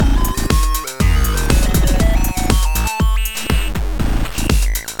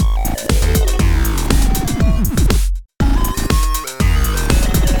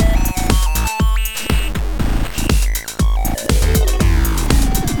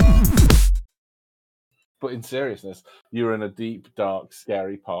But in seriousness, you're in a deep, dark,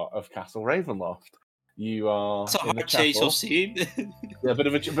 scary part of Castle Ravenloft. You are It's a in the hard change chapel. of scene. Yeah, a bit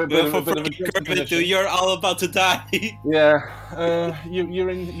of a jump Griffin, you're all about to die. Yeah, you're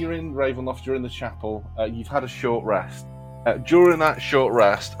in Ravenloft. You're in the chapel. You've had a short rest. During that short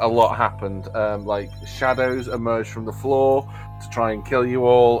rest, a lot happened. Like shadows emerged from the floor to try and kill you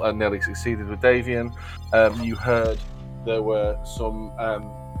all, and nearly succeeded with Davian. You heard there were some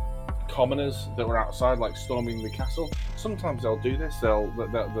commoners that were outside, like storming the castle. Sometimes they'll do this.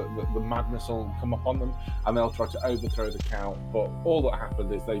 The madness will come upon them, and they'll try to overthrow the count. But all that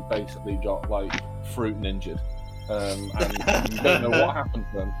happened is they basically got like fruit ninjaed, and you don't know what happened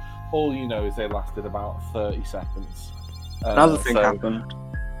to them. All you know is they lasted about 30 seconds. Another thing happened.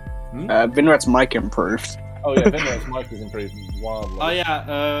 Vinred's mic improved. Oh yeah, Vinred's mic has improved wildly. Oh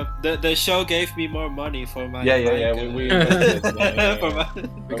yeah, the show gave me more money for my Yeah. We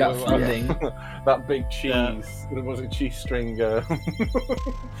got funding. That big cheese. Was it cheese string?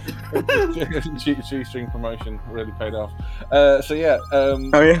 Cheese string promotion really paid off. So yeah.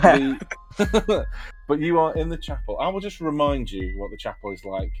 But you are in the chapel. I will just remind you what the chapel is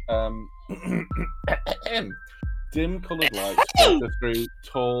like. Dim-coloured lights filter through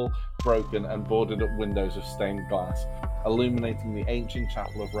tall, broken and boarded up windows of stained glass, illuminating the ancient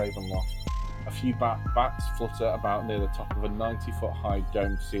chapel of Ravenloft. A few bats flutter about near the top of a 90-foot-high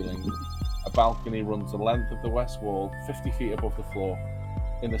domed ceiling. A balcony runs the length of the west wall, 50 feet above the floor.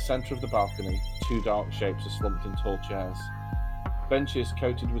 In the centre of the balcony, two dark shapes are slumped in tall chairs. Benches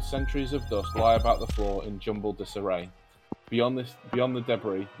coated with centuries of dust lie about the floor in jumbled disarray. Beyond the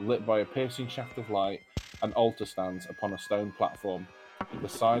debris, lit by a piercing shaft of light, an altar stands upon a stone platform. The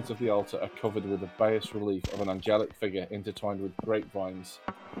sides of the altar are covered with a bas relief of an angelic figure intertwined with grapevines.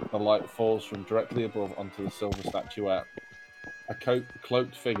 The light falls from directly above onto the silver statuette. A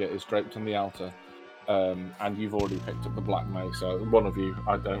cloaked figure is draped on the altar, and you've already picked up the black mace. So one of you,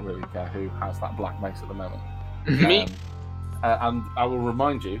 I don't really care who has that black mace at the moment. Me. And I will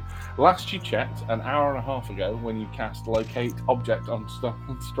remind you, last you checked, an hour and a half ago, when you cast Locate Object on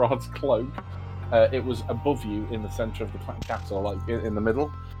Strahd's cloak, it was above you in the centre of the castle, like in the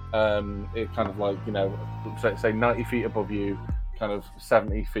middle. It kind of like, say 90 feet above you, kind of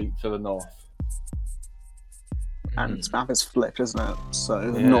 70 feet to the north. And its map is flipped, isn't it?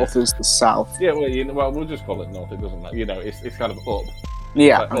 So the north is the south. Yeah, well, we'll just call it north. It doesn't matter. It's kind of up.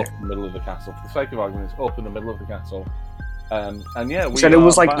 Yeah. Like up in the middle of the castle. For the sake of argument, it's up in the middle of the castle. And yeah, we said it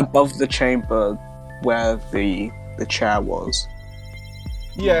was like back. above the chamber where the chair was.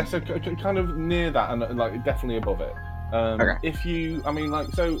 Yeah, so kind of near that, and like definitely above it. Okay. If you, how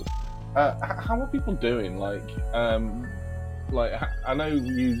are people doing? Like I know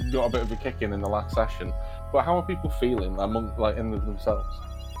you got a bit of a kick in the last session, but how are people feeling in themselves?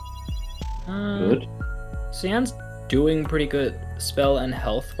 Good. Cyan's doing pretty good spell and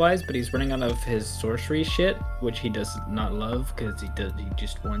health wise, but he's running out of his sorcery shit, which he does not love because he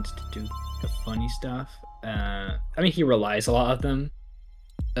just wants to do the funny stuff. He relies a lot of them.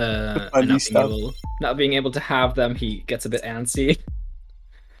 Not being able to have them, he gets a bit antsy.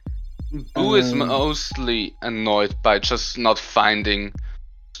 Who is mostly annoyed by just not finding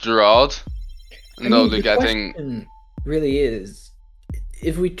Strahd and only getting... question really is,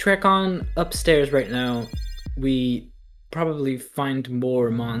 if we trek on upstairs right now, we probably find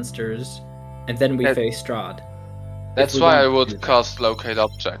more monsters, and then we face Strahd. That's why I would cast Locate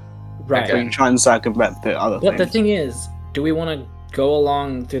Object. Right. We can try and circumvent the other But things. the thing is, do we want to go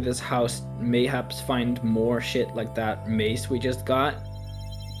along through this house, mayhaps find more shit like that mace we just got?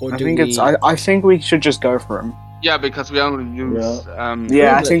 Or I think we should just go for him. Yeah, because we only use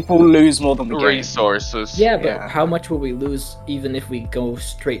I think we'll lose more than we gain. Resources. Yeah, but how much will we lose even if we go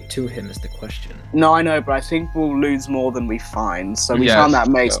straight to him is the question. No, I know, but I think we'll lose more than we find. So we found that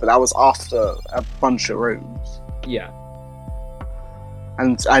mace, but that was after a bunch of rooms. Yeah.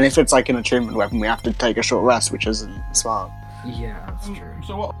 And if it's like an attunement weapon, we have to take a short rest, which isn't smart. Yeah, that's true.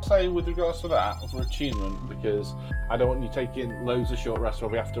 So what I'll say with regards to that, for attunement, because I don't want you taking loads of short rests where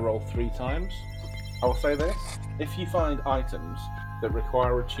we have to roll 3 times, I will say this: if you find items that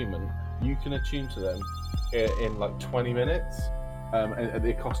require attunement, you can attune to them in like 20 minutes, at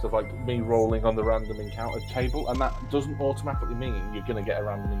the cost of like me rolling on the random encounter table, and that doesn't automatically mean you're going to get a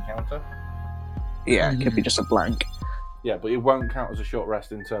random encounter. Yeah, it could be just a blank. Yeah, but it won't count as a short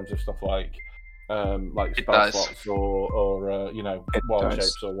rest in terms of stuff like spell slots or wild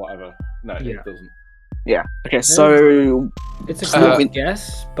shapes or whatever. No, it doesn't. Yeah. Okay, so it's a good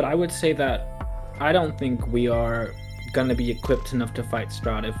guess, but I would say that I don't think we are gonna be equipped enough to fight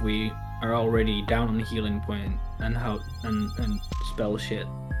Strahd if we are already down on the healing point and spell shit.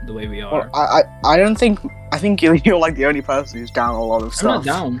 the way we are. Well, I don't think. I think you're like the only person who's down a lot of I'm stuff. not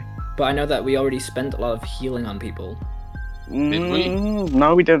down, but I know that we already spent a lot of healing on people. Did we?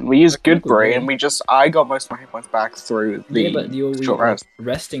 No, we didn't. We used Good we Brain. did. I got most of my hit points back through the but short rest.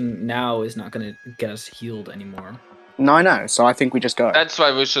 resting now is not going to get us healed anymore. No, I know. So I think we just go. That's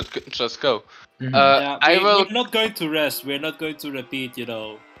why we should just go. Mhm. I We're not going to rest. We're not going to repeat.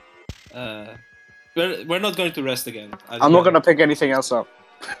 We're not going to rest again. I'm not gonna pick anything else up.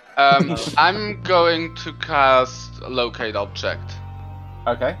 I'm going to cast Locate Object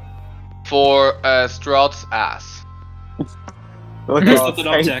Okay. for Strahd's ass. Look That's at not an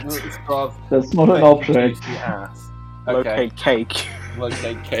object. That's not an object. Okay. Locate cake.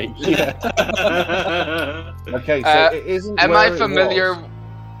 Locate cake. Yeah. Okay, so it isn't. Am where I it familiar? was.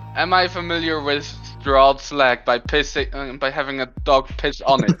 Am I familiar with Strahd's leg by by having a dog piss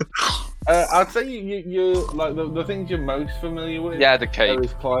on it? I'd say you like the things you're most familiar with. Yeah, the Are cape.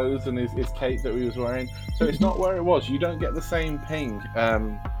 his clothes and his cape that he was wearing. So it's not where it was. You don't get the same ping.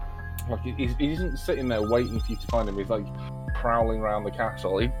 Like he isn't sitting there waiting for you to find him. He's like prowling around the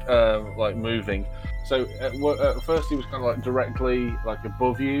castle, like moving. So at first he was kind of like directly like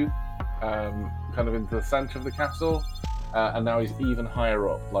above you, kind of into the center of the castle, and now he's even higher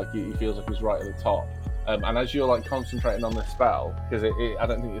up. Like he feels like he's right at the top. And as you're like concentrating on this spell, because I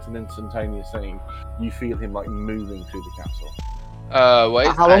don't think it's an instantaneous thing, you feel him like moving through the castle. Wait.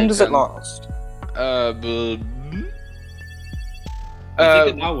 How long does it last? I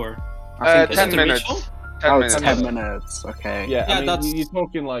think an hour. I think 10 it's a minutes. ritual? 10 Oh, minutes. 10 minutes. Okay. Yeah, Yeah, I mean, that's- you're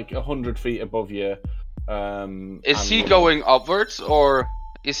talking like 100 feet above you. Is he and- going upwards or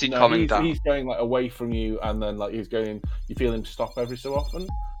is he No, coming he's, down? He's going like away from you, and then like he's going. You feel him stop every so often,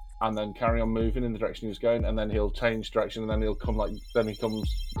 and then carry on moving in the direction he was going, and then he'll change direction, and then he'll come like then he comes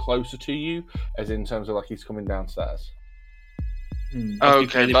closer to you, as in terms of like he's coming downstairs. Hmm.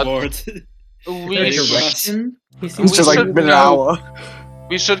 Okay, Really but bored. we Very should, Direction? He It's seems just like should been an go- hour.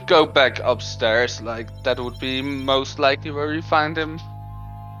 we should go back upstairs. Like that would be most likely where we find him.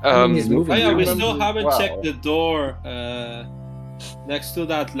 he's moving. Oh yeah, we remember still as haven't well. checked the door next to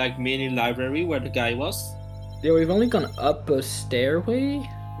that like mini library where the guy was. Yeah, we've only gone up a stairway.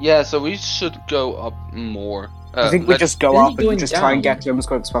 Yeah, so we should go up more. I think we just go Then up you're and going just try and down. get to him as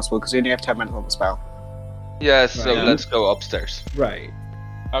quick as possible because we only have 10 minutes on the spell. Yeah, so Right. let's go upstairs. Right.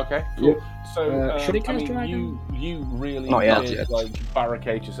 Okay, cool. So should he I cast mean, Dragon? you really Not yet. did, like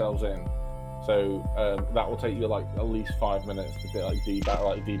barricade yourselves in. So that will take you like at least 5 minutes to like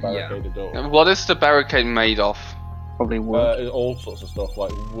debarricade a door. And what is the barricade made of? Probably would. All sorts of stuff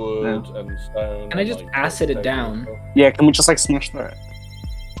like wood and stone. Can I and, just like, acid it paper down? and stuff. Yeah, can we just like smash through it?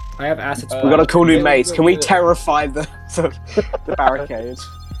 I have acid We We spell. got a cool new yeah, mace. Can we yeah. terrify the barricade?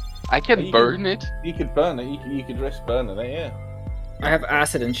 I can You burn it. You could burn it. You could risk burning it. Yeah. I have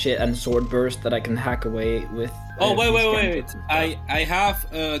acid and shit and sword burst that I can hack away with. Oh wait, these wait, cantrips wait! and stuff. I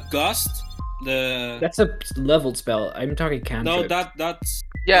have gust. The That's a leveled spell. I'm talking cantrip. no, that's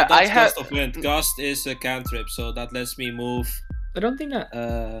Yeah, that's I have. gust of wind. Gust is a cantrip, so that lets me move. I don't think that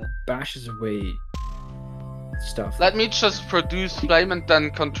Uh, bashes away stuff. Let me just produce flame and then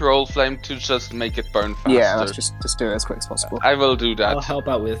control flame to just make it burn faster. Yeah, let's just do it as quick as possible. I will do I'll that. help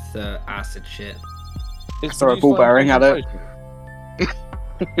out with acid shit. Throw a ball bearing at it.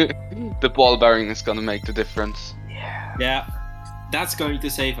 The ball bearing is gonna make the difference. yeah, that's going to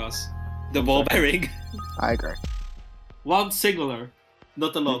save us. The ball bearing. I agree. One singular,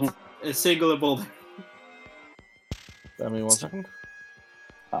 not a lot. A singular ball bearing. Give me 1 second.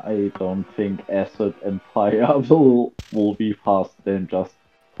 I don't think acid and fire will be fast than just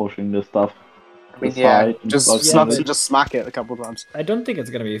pushing the stuff. I mean, yeah, aside and just plugging Yeah, snuff it. and just smack it a couple times. I don't think it's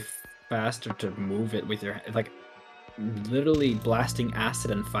gonna be faster to move it with your like. Literally blasting acid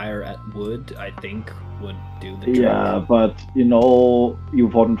and fire at wood, I think, would do the trick. Yeah, but you know, you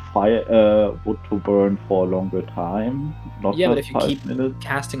want fire wood to burn for a longer time. Not Yeah, but just if you 5 keep minutes.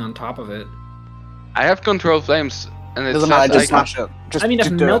 casting on top of it. I have control flames, and it Doesn't says matter, I just can. smash it. Just, I mean,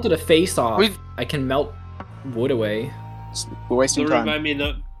 just I've do melted a face off. We- I can melt wood away. it. We're wasting Don't time. remind me.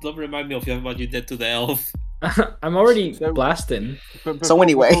 Don't remind me of what you did to the elf. I'm already So- blasting. But So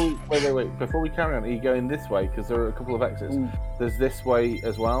anyway. wait. Before we carry on, are you going this way? Because there are a couple of exits. There's this way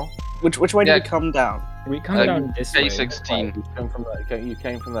as well. Which way Yeah. did we come down? We come down this way. K16. You came from there. You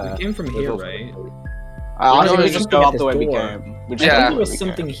came from there. We came from There's here, also- right? I know think we there's just something go at up this the way we door. came. We I just Yeah. go think up there the was way we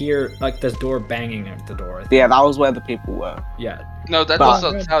something came. here, like this door banging at the door. I think. Yeah, that was where the people were. Yeah. No, that But-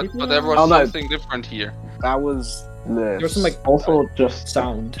 was outside, but there was Oh, no. something different here. That was this. There was some like Also, just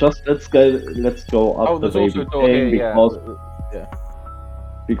sound. let's go up Oh, the there's way also we a door here. came Yeah.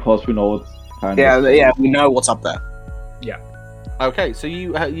 because we know it's kind Yeah, of yeah, we know what's up there. Okay, so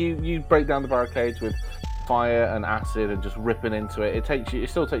you break down the barricades with fire and acid and just ripping into it. It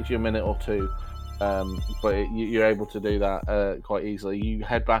still takes you a minute or two, but you're able to do that quite easily. You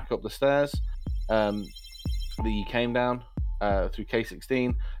head back up the stairs that you came down through K16.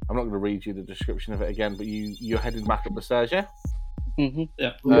 I'm not going to read you the description of it again, but you're heading back up the stairs, yeah? Mm-hmm.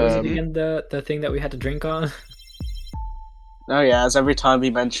 Yeah. What was it again? The thing that we had to drink on? Oh yeah, as every time he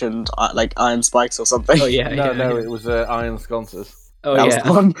mentioned like iron spikes or something. Oh yeah. No, it was iron sconces. Oh that was yeah.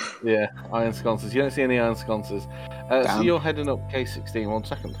 the one. Yeah, iron sconces. You don't see any iron sconces. So you're heading up K16. 1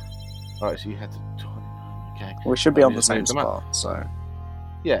 second. Alright, so you head to 29. Okay. We should be Let on me the just same move them up. spot, so.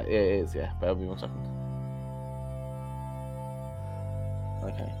 Yeah, it is. Yeah, bear with me 1 second.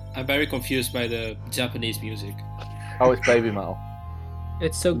 Okay. I'm very confused by the Japanese music. Oh, it's baby metal.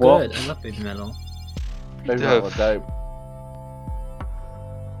 It's so What? good. I love baby metal. Baby metal are dope.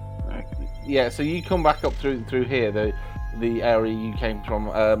 Yeah, so you come back up through here, the area you came from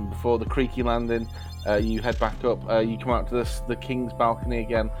before the creaky landing. You head back up. You come out to the King's Balcony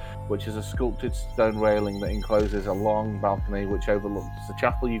again, which is a sculpted stone railing that encloses a long balcony which overlooks the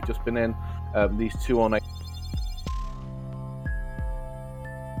chapel you've just been in. These two on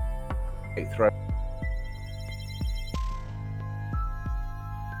 8th row.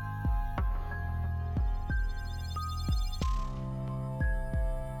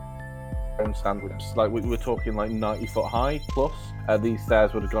 Stand, which is like we're talking like 90 foot high plus. These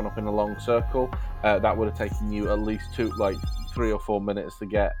stairs would have gone up in a long circle. That would have taken you at least 3 or 4 minutes to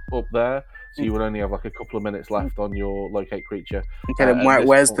get up there. So you would only have like a couple of minutes left on your locate creature. Okay, then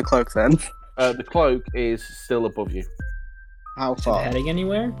where's the cloak then? The cloak is still above you. How Is it far? heading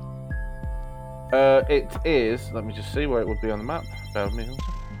anywhere? It is. Let me just see where it would be on the map. Bear with me.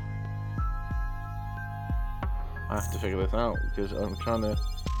 I have to figure this out because I'm trying to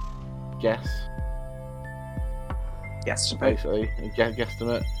guess. Yes, Basically, a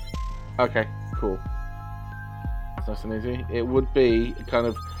guesstimate. Okay, cool. It's nice and easy. It would be kind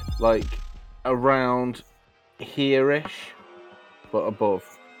of like around here-ish, but above.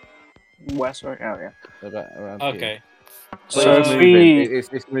 West, right? Oh yeah. About around here. Okay. So it's if moving, we-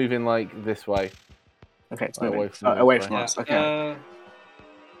 it's moving like this way. Okay, it's Away moving. from Away this from way. us. Okay.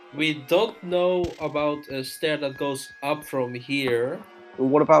 We don't know about a stair that goes up from here.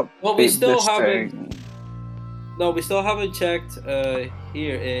 What about Well, we this still haven't. thing? No, we still haven't checked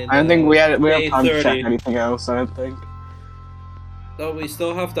here in. I don't think we have time to check K30. anything else. I don't think. No, we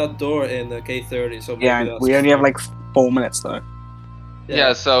still have that door in K30. So maybe Yeah, that's we only have like 4 minutes though.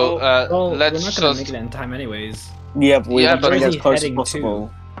 Yeah, so Well, let's we're not gonna just. make it in time anyways. Yeah, but we Yeah, have to but- get as close as Heading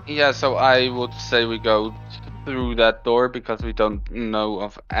possible. Yeah, so I would say we go through that door because we don't know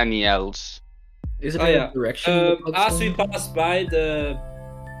of any else. Is it Oh, in yeah. the direction? As we pass by the,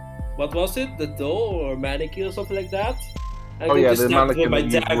 what was it? The doll or mannequin or something like that. I'm Oh, going yeah, to the snap with mannequin my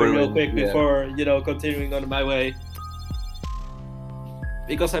that you've dagger real ruined, quick yeah. before continuing on my way.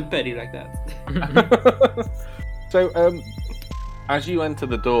 Because I'm petty like that. So, as you enter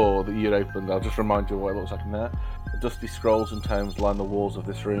the door that you'd opened, I'll just remind you of what it looks like in there. Dusty scrolls and tomes line the walls of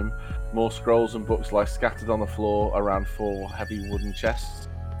this room. More scrolls and books lie scattered on the floor around 4 heavy wooden chests,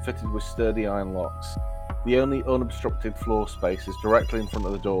 fitted with sturdy iron locks. The only unobstructed floor space is directly in front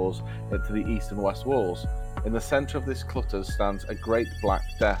of the doors into the east and west walls. In the centre of this clutter stands a great black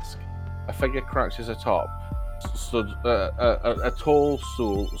desk. A figure crouches atop, stood a tall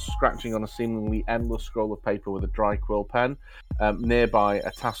stool scratching on a seemingly endless scroll of paper with a dry quill pen. Nearby,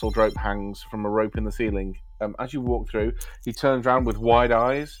 a tasseled rope hangs from a rope in the ceiling. As you walk through, he turns around with wide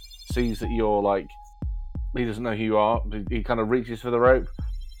eyes, sees that you're like, he doesn't know who you are. He kind of reaches for the rope,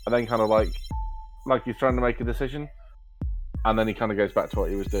 and then kind of like he's trying to make a decision, and then he kind of goes back to what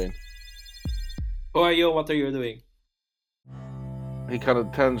he was doing. Who are you? What are you doing? He kind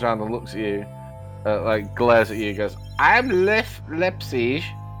of turns around and looks at you, like glares at you, and goes, "I'm Lepsige.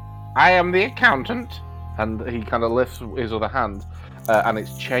 I am the accountant." And he kind of lifts his other hand, and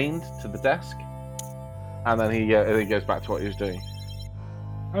it's chained to the desk. And then he goes back to what he was doing.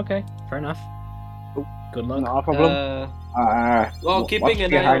 Okay, fair enough. Good luck. Not a problem. Well, keeping what's an eye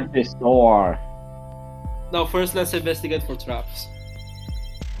behind on- this door? No, first let's investigate for traps.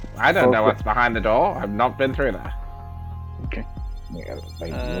 I don't know what's behind the door. I've not been through there. Yeah,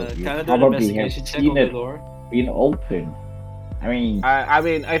 like, you Can I do an probably have investigation check seen on the it door? being open. I mean, I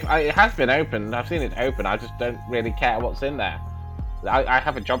mean, if it has been opened. I've seen it open. I just don't really care what's in there. I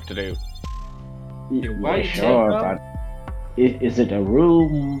have a job to do. why you sure, check, but is it a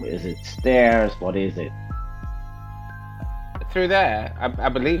room? Is it stairs? What is it? Through there, I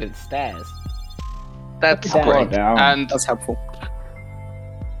believe it's stairs. That's Down, great. down. And That's helpful.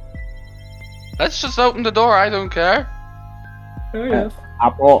 let's just open the door. I don't care. Fair enough.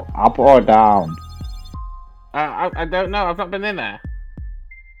 Up or down? I don't know. I've not been in there.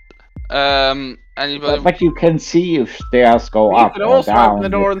 Anybody? But you can see if stairs go You up can or also down. open the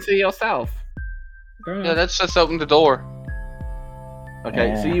door and see yourself. Fair enough. Yeah, let's just open the door.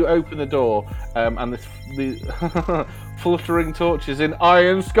 Okay, so Yeah. you open the door, and the fluttering torches in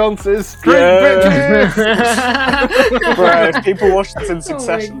iron sconces. Drink, bitches! Bro, if people watch this in Oh my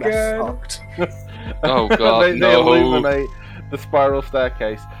succession, they're God. fucked. Oh god, they no. illuminate the spiral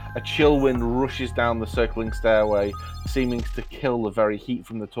staircase. A chill wind rushes down the circling stairway, seeming to kill the very heat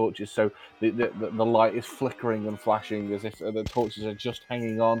from the torches. So the light is flickering and flashing as if the torches are just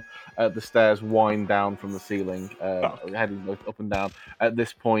hanging on. The stairs wind down from the ceiling, heading both up and down. At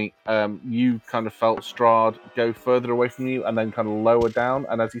this point, you kind of felt Strahd go further away from you and then kind of lower down.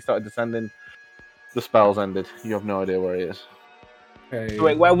 And as he started descending, the spell's ended. You have no idea where he is. Okay.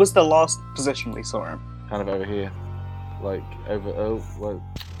 Wait, where was the last position we saw him? Kind of over here. Like over,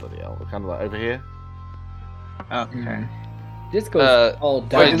 bloody hell, kind of like over here. Okay. This goes all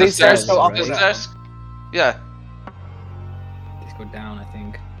down. Wait, do the these stairs stairs go up the or down? stairs? Yeah. These go down, I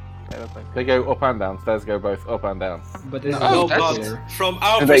think. They go up and down. Stairs go both up and down. But this Oh, No, is that's- clear. but from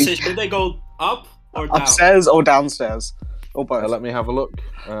our Do they- position, do they go up or down? Upstairs or downstairs? Or both? Let me have a look.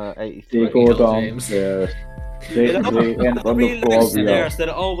 They 83. go Hell, down James. stairs. They end on the Real floor. next We are. stairs, they're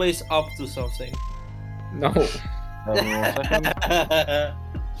always up to something. No. Hold on 1 second.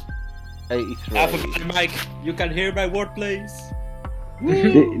 83. Mike, you can hear my wordplays.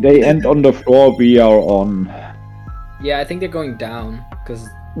 They end on the floor we are on. Yeah, I think they're going down because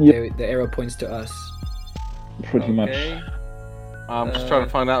Yep. the arrow points to us. Pretty much. Okay. I'm just trying to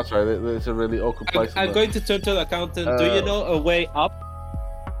find out. Sorry, there's a really awkward place. I'm going to turn to the accountant. Do you know a way up?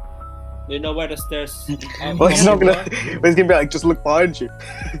 Do you know where the stairs? Well, he's not gonna. He's gonna be like, just look behind you.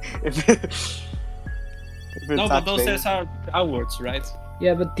 if it's No, but those actually- stairs are downwards, right?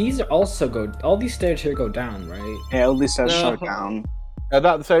 Yeah, but these are also go. All these stairs here go down, right? Yeah, all these stairs No. show down.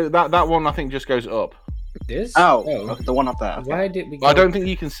 that one I think just goes up. This? Oh, okay, the one up there. Why did we? Go... I don't think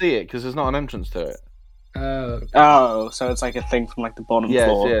you can see it because there's not an entrance to it. Oh, so it's like a thing from like the bottom Yeah,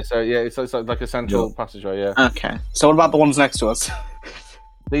 floor. yeah. So yeah, it's like a central passageway. Yeah. Okay. So what about the ones next to us?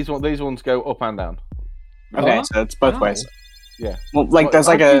 These ones go up and down. Okay, Huh? so it's both How? ways. Yeah. Well, like there's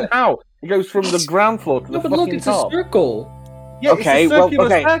What like do you mean, a. how it goes from the ground floor to No, the but look, fucking it's top. a circle. Yeah, Okay, it's a well, circular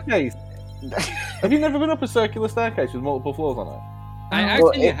okay. staircase. Have you never been up a circular staircase with multiple floors on it? I Well,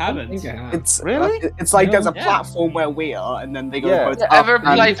 actually it- I haven't. think I have. It's Really? It's like there's a Yeah. platform where we are, and then they go Yeah. both Have up you ever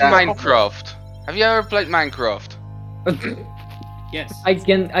and played down. Minecraft? Have you ever played Minecraft? Yes. I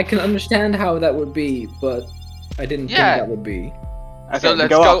can understand how that would be, but I didn't Yeah. think that would be. Okay, So we let's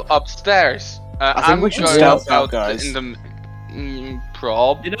go go up. upstairs. I think I'm we should going stealth out, out guys. in the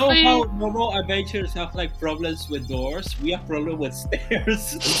probably. You know how normal adventurers have like problems with doors? We have problem with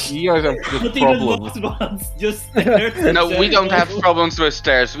stairs. You guys have just Not even problems. lost ones, just stairs. No, we don't have problems with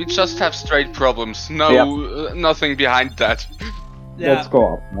stairs. We just have straight problems. No, nothing behind that. Yeah. Let's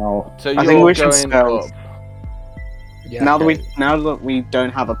go up now. So I you're think we should going stealth. up. Yeah. Now that we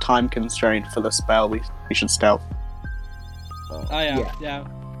don't have a time constraint for the spell, we should stealth. Oh yeah.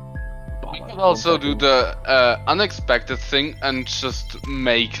 We could also do the unexpected thing and just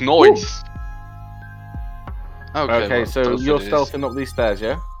make noise. Okay, Okay, well, so those you're it is. stealthing up these stairs,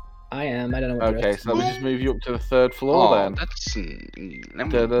 yeah? I am. I don't know what the Okay, rest so let me just move you up to the third floor Oh, then. that's.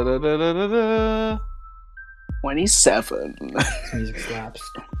 Da-da-da-da-da-da. 27. This music slaps.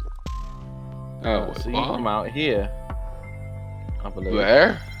 Oh, So you what? come out here. I believe.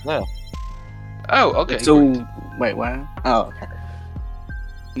 Where? There. Oh, okay. So wait, where? Oh, okay.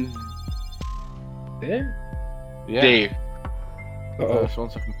 There? Yeah. There. Uh-oh. Just 1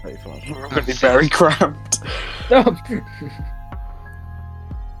 second, 35. We're gonna be very cramped. No.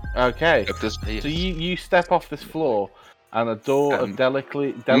 Okay. Up this So you step off this floor, and a door of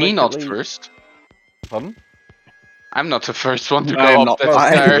delicately. Me not first. Pardon? I'm not the first one to I am go up not the the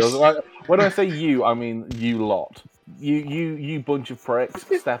first. stairs. When I say you, I mean you lot. You bunch of pricks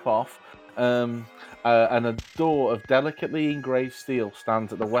step off, and a door of delicately engraved steel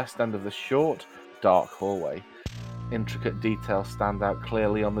stands at the west end of the short, dark hallway. Intricate details stand out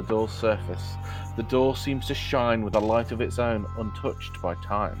clearly on the door's surface. The door seems to shine with a light of its own, untouched by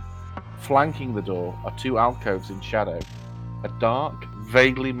time. Flanking the door are 2 alcoves in shadow. A dark,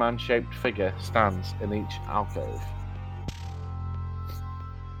 vaguely man-shaped figure stands in each alcove.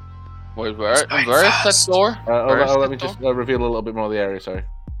 Wait, where is that door? Where is Let that me door? just reveal a little bit more of the area, sorry.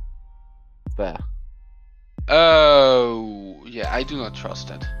 There. Oh, yeah, I do not trust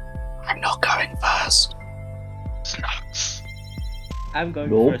that. I'm not going first. Snacks. I'm going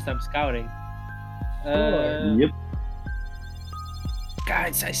No. first. I'm scouting. Yep.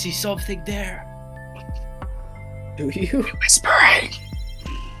 Guys, I see something there. Do you? Whispering.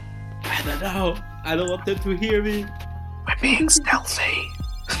 I don't know. I don't want them to hear me. We're being stealthy.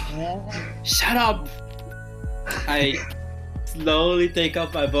 Shut up! I slowly take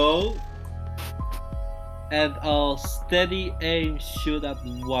up my bow and I'll steady aim shoot at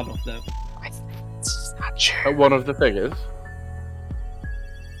one of them. At one of the figures.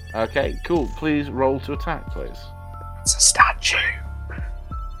 Okay, cool. Please roll to attack, please. It's a statue.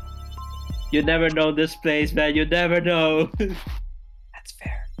 You never know this place, man. You never know. That's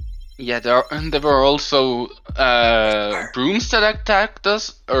fair. Yeah, there were also brooms that attacked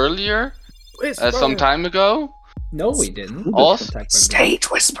us earlier, some time ago. No, we didn't. Also, Stage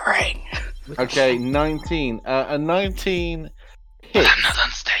whispering. Okay, 19. A 19 but hits. I'm not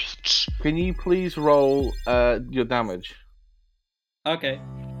on stage. Can you please roll your damage? Okay.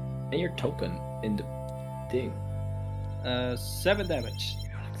 And your token in the thing. 7 damage.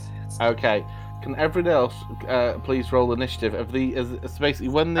 Okay. Can everyone else please roll initiative? It's basically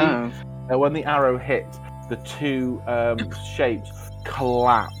when the arrow hits, the two shapes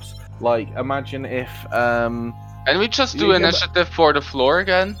collapse. Like imagine if Can we just do initiative for the floor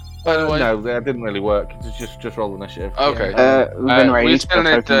again? By the way, no, that didn't really work. Just roll initiative. Okay. We still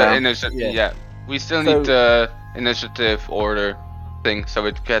need the initiative. Yeah, we still need the initiative order thing, so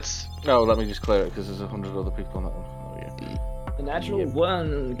it gets. No, let me just clear it because there's 100 other people on that one. Oh, yeah. The natural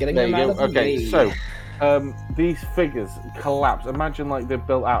one, getting There them you out go. of the Okay, way. so these figures collapse. Imagine like they're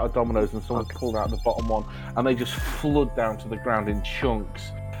built out of dominoes and someone's pulled out the bottom one, and they just flood down to the ground in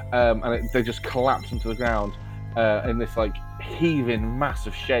chunks, they just collapse into the ground in this like heaving mass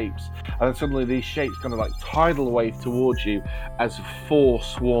of shapes, and then suddenly these shapes kind of like tidal wave towards you as 4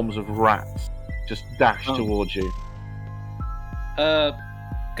 swarms of rats just dash towards you.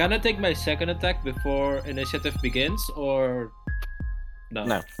 Can I take my second attack before initiative begins, or no?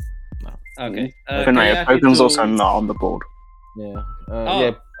 No. Okay. Venray, token's also not on the board. Yeah.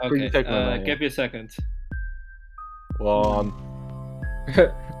 Oh, okay. take one away, Give me a second. 1,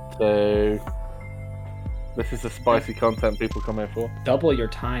 2. This is the spicy content people come here for. Double your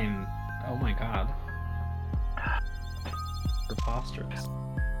time. Oh my god. Preposterous.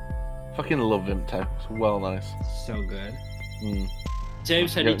 Fucking love Vimto. It's well nice. So good.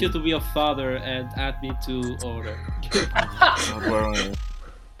 James, I need you to be a father and add me to order. God, where are you?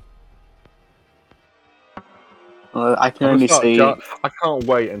 I can only see. I can't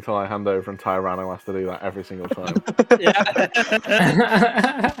wait until I hand over and Tyranno has to do that every single time.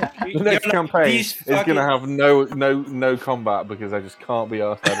 The next campaign is going to have no combat because I just can't be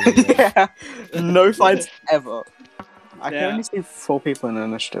arsed anymore. Yeah, no fights ever. I can only see 4 people in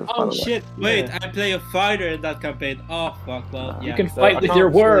initiative. Oh by the way. shit! Wait, I play a fighter in that campaign. Oh fuck! Well, yeah. You can fight with your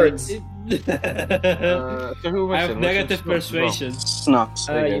words. So who I have negative persuasion. Snucks.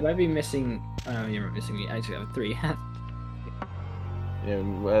 You might be missing. You're missing me. I actually have 3.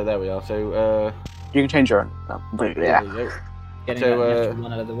 Yeah, there we are. So You can change your own. there Yeah. you go. Getting So, that natural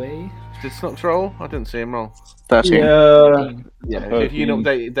one out of the way. Did Snooks roll? I didn't see him roll. 13. Yeah. If you can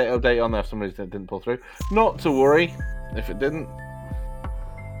update on there, if somebody didn't pull through. Not to worry. If it didn't,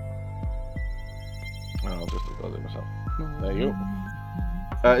 I'll just do it myself. There you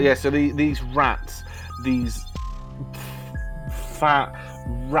go. Yeah. So these rats, these fat,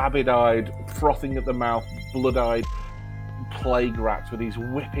 rabid-eyed, frothing at the mouth, blood-eyed plague rats with these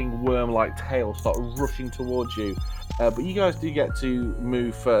whipping worm-like tails start rushing towards you. But you guys do get to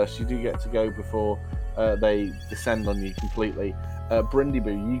move first. You do get to go before they descend on you completely.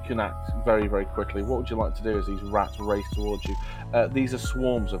 Brindyboo, you can act very, very quickly. What would you like to do as these rats race towards you? These are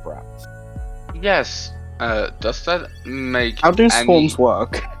swarms of rats. Yes. Does that make How do swarms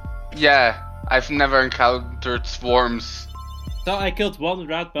work? Yeah, I've never encountered swarms. So I killed 1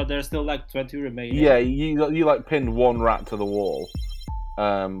 rat, but there's still like 20 remaining. Yeah, you like pinned 1 rat to the wall.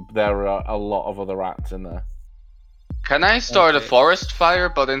 There are a lot of other rats in there. Can I start a forest fire,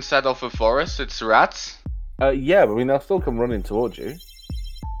 but instead of a forest, it's rats? Yeah, but I mean they'll still come running towards you.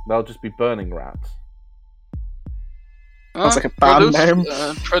 They'll just be burning rats. Sounds like a bad name.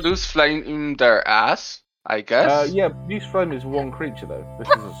 Produce flame in their ass, I guess. Yeah, use flame is 1 creature though. This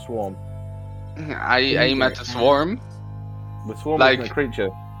is a swarm. I aim at the swarm. The swarm Like- isn't a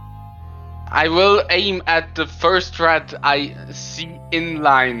creature. I will aim at the first rat I see in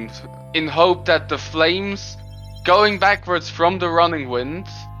line, in hope that the flames going backwards from the running wind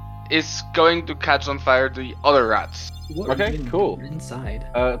is going to catch on fire the other rats. What Okay, are you cool. Inside.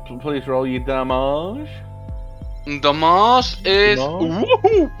 Please roll your damage. Damage is Damage?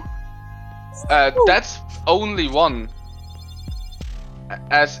 woohoo! That's only 1.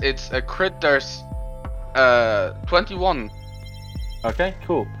 As it's a crit, there's 21. Okay,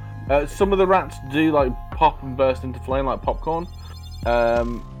 cool. Some of the rats do like pop and burst into flame like popcorn,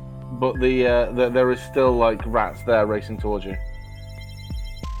 but there is still like rats there racing towards you.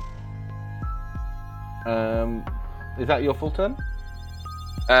 Is that your full turn?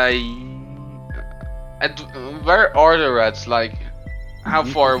 Where are the rats? Like, how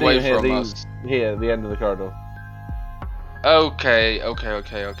You far can see away here, from us? Here, the end of the corridor. Okay.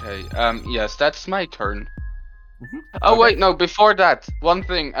 Yes, that's my turn. Oh Okay. wait, no. Before that, one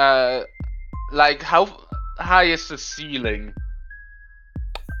thing. Like, how high is the ceiling?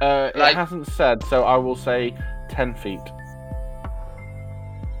 It Like- hasn't said, so I will say 10 feet.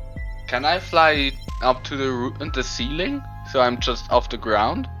 Can I fly up to the ceiling? So I'm just off the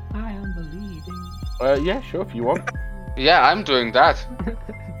ground? I am believing. Yeah, sure, if you want. Yeah, I'm doing that.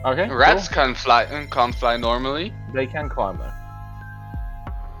 Okay. Rats cool. can't fly normally. They can climb though.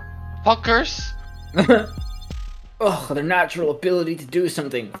 Fuckers. Oh, their natural ability to do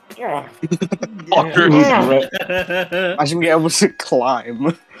something. Imagine being able to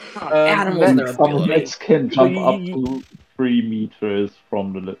climb. Animals, their Some ability. rats can jump you- up to 3 meters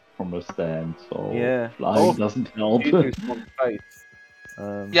from the stand, so Yeah. flying Oh, doesn't help. You do small space.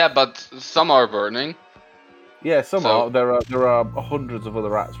 Yeah, but some are burning. Yeah, some So- are. There are hundreds of other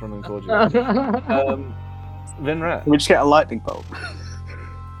rats running towards you. Vinret. We just get a lightning bolt.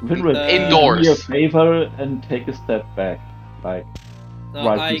 Vinred, Indoors. do me a favor and take a step back. Like, No,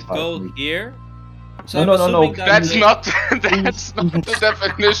 Right I beside go me. here. So No, I'm no, no, assuming that That's the- not the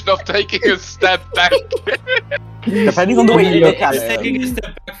definition of taking a step back. Depending on the way you It- look at it's it. taking a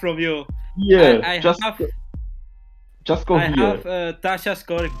step back from you. here, I just go I here. have Tasha's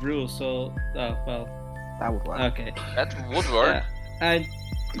Coric Brew, so well, That would work. okay. That would work. Yeah. And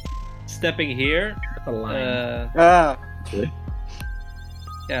stepping here. The line. Ah,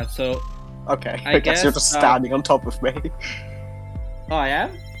 Yeah. So okay. I I guess you're guess, just standing on top of me. I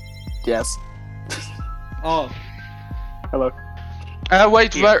am. Yes. Oh, Hello.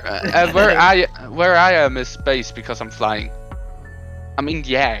 Wait, where I am is space because I'm flying. I'm in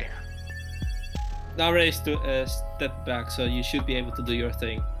the air. now raise to step back, so you should be able to do your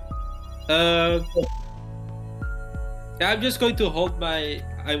thing. Yeah, I'm just going to hold my.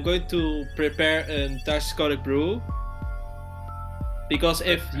 I'm going to prepare a Tasha's Coric Brew. Because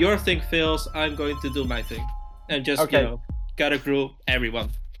if your thing fails, I'm going to do my thing. And just, Okay. gotta brew everyone.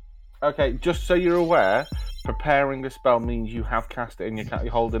 Okay, just so you're aware, preparing a spell means you have cast it and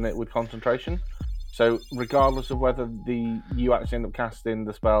you're holding it with concentration. So regardless of whether you actually end up casting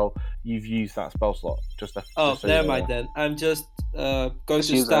the spell, you've used that spell slot. Just Oh, so never you're mind aware. then. I'm just going Just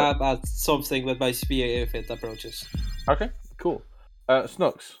to use stab at something with my spear if it approaches. Okay, cool.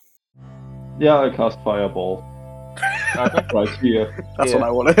 Snooks. Yeah, I cast Fireball. Okay, Right here. That's Yeah. what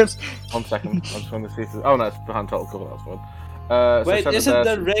I wanted. 1 second. I just want to see if oh no, it's behind total cover, that's fine. So Wait, 7 isn't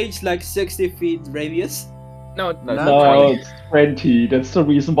there, the range like 60 feet radius? No, No, No, it's 20. That's the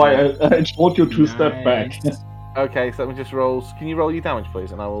reason why I told you to step back. Nice. Okay, so let me just roll. Can you roll your damage,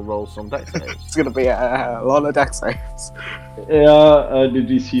 please? And I will roll some dex saves. It's gonna be a lot of dex saves. Yeah, the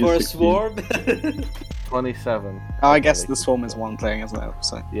DC For a is 16. swarm? 27. Oh, I guess the swarm is one thing, isn't it?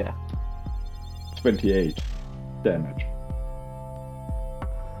 So Yeah. 28 damage.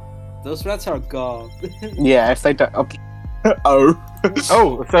 Those rats are gone. yeah, if they don't. Oh.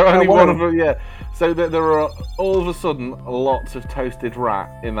 Oh, so only one one of of them. Yeah. So there are all of a sudden lots of toasted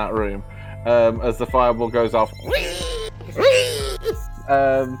rat in that room as the fireball goes off.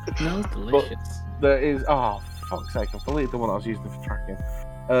 Smells delicious. There is. Oh, fuck's sake! I believe the one I was using for tracking.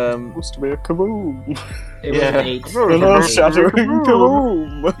 Supposed to be a kaboom. It was Yeah. an 8. Hello, shattering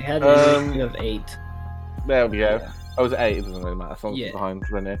kaboom. It had an initiative of 8. There we go. I was at 8. It doesn't really matter. As long as it's Yeah. behind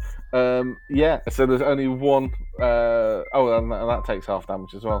Rene. Yeah. So there's only one. Oh, and that takes half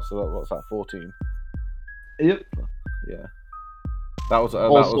damage as well. So what's that? 14. Yep. Yeah. That was.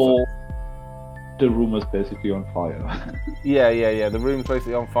 Also, the room is basically on fire. Yeah. The room's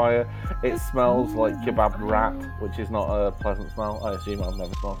basically on fire. It smells like kebab rat, which is not a pleasant smell. I assume I've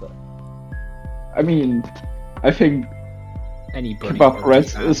never smelled it. I mean, I think Any burning kebab bird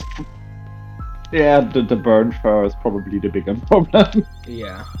rats bad. is. Yeah, the burn fur is probably the bigger problem.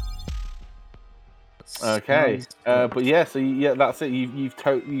 Yeah. Okay, Smells but yeah, so that's it. You've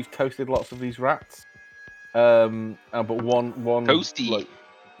toasted lots of these rats, but one Toasty. Like,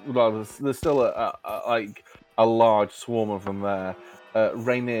 well, there's still a large swarm of them there.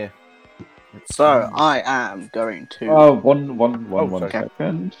 Rainier. So I am going to. One sorry.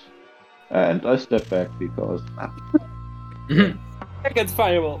 second. And I step back because. Second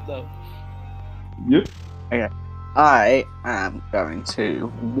fireball, though. Yep. I am going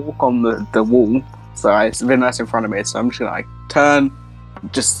to walk on the wall. So it's been nice in front of me, so I'm just gonna like turn,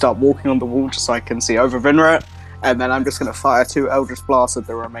 just start walking on the wall just so I can see over Vinrat, and then I'm just going to fire 2 Eldritch Blasts at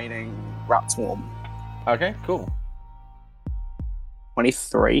the remaining rat swarm. Okay, cool.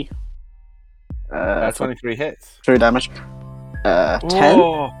 23. 23 hits. 3 damage. 10?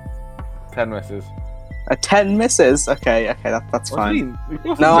 Whoa. 10 misses. A 10 misses? Okay, that's fine.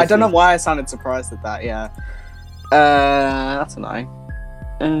 No, I don't know why I sounded surprised at that, yeah. That's a 9.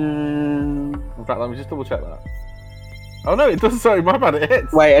 In fact, let me just double check that. Oh no, it doesn't. Sorry, my bad. It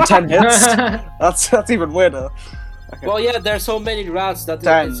hits. Wait, a 10 hits? That's even weirder. Okay. Well, yeah, there's so many rats that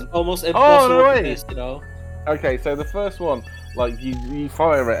 10. it's almost impossible no, to wait. miss, you know? Okay, so the first one, like you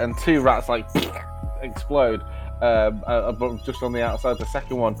fire it and 2 rats like explode, just on the outside. The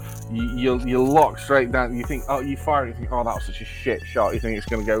second one, you lock straight down. You think, you fire it. You think, that was such a shit shot. You think it's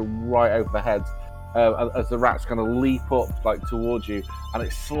going to go right over the heads. As the rat's going to leap up like towards you, and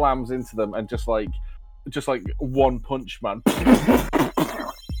it slams into them, and just like one punch man,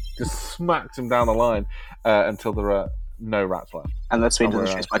 just smacks them down the line until there are no rats left. And that's been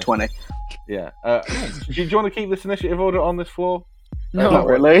reduced by 20. Yeah. Do you want to keep this initiative order on this floor? No, Not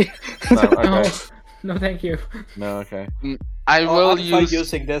really. No. Okay. No, thank you. No. Okay. I will I'm use.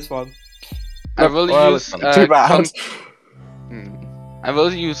 using this one. I will use. Too bad. I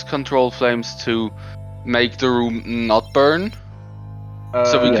will use control flames to make the room not burn,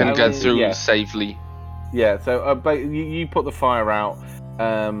 so we can get through safely. Yeah. So, you put the fire out.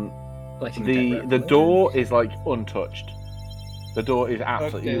 The door is like untouched. The door is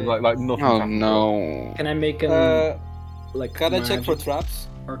absolutely like nothing. Oh no! Can I make an Can I check for traps?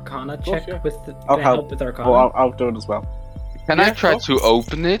 Arcana course, check yeah. with the I'll help. help with Arcana? Well, I'll do it as well. Can I try to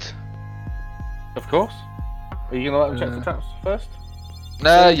open it? Of course. Are you gonna let them check for traps first?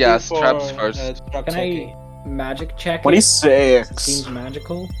 Yes, traps first. Trap Can checking. I magic check? 26. It seems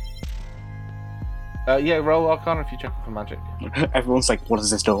magical. Yeah, roll Arcana if you're checking for magic. Everyone's like, what is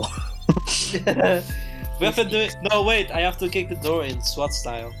this door? We have to do it. No, wait, I have to kick the door in SWAT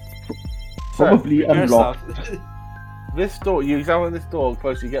style. Probably Prepare unlocked. stuff. This door, you examine this door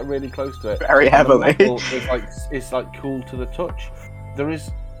closely, you get really close to it. Very and the heavily. metal it's like cool to the touch.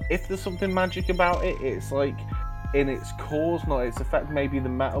 If there's something magic about it, it's like in its cause, not its effect. Maybe the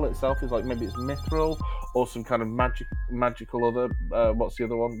metal itself is like, maybe it's mithril or some kind of magical other. What's the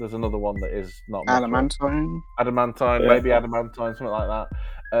other one? There's another one that is not mithril. Adamantine, maybe adamantine, something like that.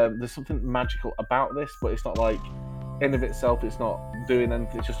 There's something magical about this, but it's not like in of itself. It's not doing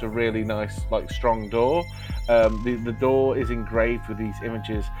anything. It's just a really nice, like, strong door. The door is engraved with these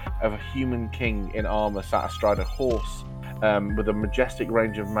images of a human king in armor sat astride a horse. With a majestic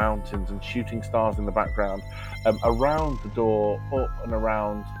range of mountains and shooting stars in the background. Around the door, up and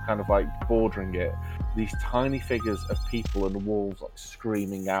around, kind of like bordering it, these tiny figures of people and wolves like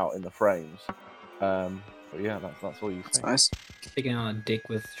screaming out in the frames. But yeah, that's all you see. That's nice. Taking on a dick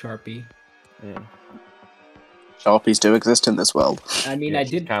with Sharpie. Yeah. Sharpies do exist in this world. I mean, Yeah, I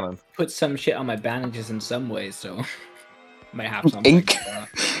it's did canon. put some shit on my bandages in some ways, so might have something. Ink?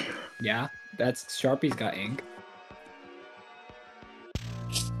 Yeah, that's Sharpie's got ink.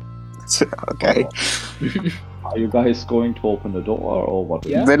 Okay. Are you guys going to open the door or what?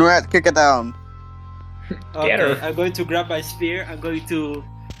 Yeah. Vinrat, kick it down. Get her. I'm going to grab my spear. I'm going to,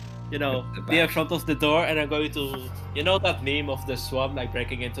 be in front of the door, and I'm going to, that meme of the swan like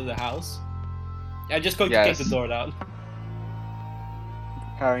breaking into the house. I'm just going to kick the door down.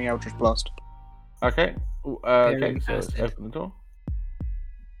 Carrying Eldritch Blast. Okay. Okay, so let's open the door.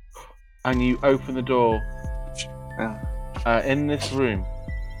 And you open the door. In this room,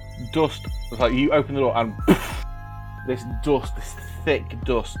 dust. It's like you open the door and this thick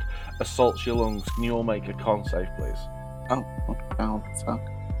dust, assaults your lungs. Can you all make a con save, please? Oh, fuck.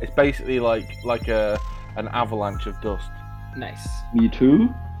 It's basically like an avalanche of dust. Nice. Me too?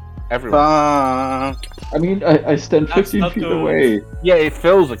 Everywhere. Fuck. I mean, I stand That's 15 not feet good. away. Yeah, it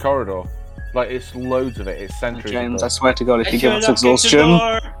fills the corridor. Like, it's loads of it. It's centuries. James, I of swear to God, if I you give should us have kicked the exhaustion.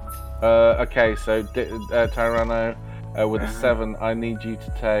 door. Okay, so Tyranno, with a 7, I need you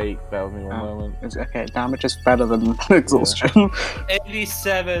to take. Bear with me one moment. Okay, damage is better than exhaustion.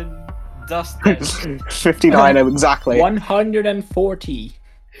 87 dust damage. 59 exactly. 140.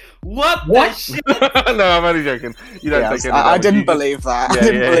 What? What? The shit? No, I'm only joking. You don't Yes, take any I damage. didn't You just- believe that. Yeah, I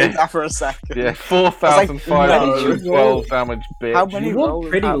didn't yeah, believe yeah. that for a second. Yeah, How 4,512 damage, bitch. many You rolled rolls?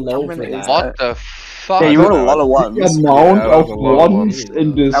 pretty how low many for is that. What the fuck? Yeah, you rolled a lot of The ones. amount Yeah, that of was a lot of ones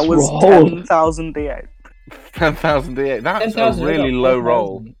in this That was roll. 10,000 d8. 10,000 d8. That's 10,000, a really I got low 4,000.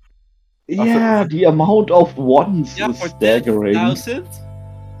 roll. Yeah, the amount of ones Yeah, is for staggering. 10,000?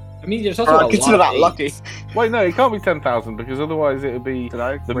 I mean, there's also Alright, a consider lot that of lucky. eights. Wait, no, it can't be 10,000 because otherwise it would be Did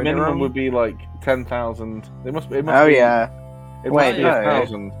I the read it minimum wrong? would be like 10,000. It must Oh be yeah. It Wait, must be no.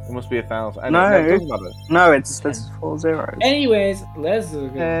 1,000. It must be 1,000. No. It doesn't matter. No, there's 4 zeros. Anyways, let's.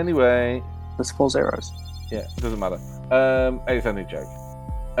 Anyway, There's 4 zeros. yeah, it doesn't matter. It's only a joke.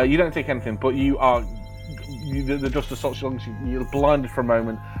 You don't take anything, but you are. The dust is such long, you're blinded for a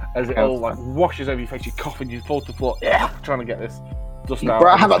moment as it all like washes over your face. You cough and you fall to the floor, trying to get this dust out.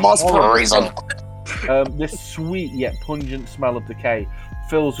 Bro, I have a mask for a reason. This sweet yet pungent smell of decay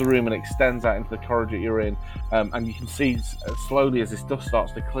fills the room and extends out into the corridor you're in, and you can see slowly as this dust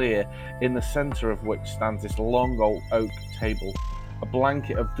starts to clear, in the centre of which stands this long old oak table. A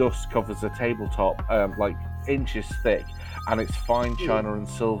blanket of dust covers the tabletop, like inches thick, and its fine china and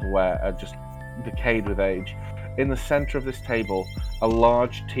silverware are just decayed with age. In the centre of this table, a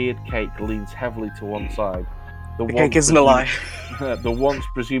large tiered cake leans heavily to one side. The cake isn't alive. The once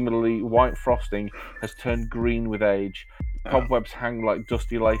presumably white frosting has turned green with age. Cobwebs hang like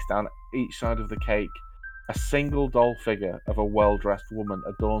dusty lace down each side of the cake. A single doll figure of a well-dressed woman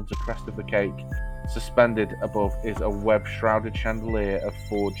adorns the crest of the cake. Suspended above is a web-shrouded chandelier of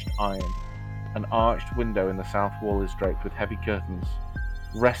forged iron. An arched window in the south wall is draped with heavy curtains.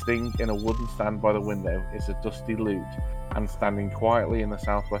 Resting in a wooden stand by the window is a dusty lute, and standing quietly in the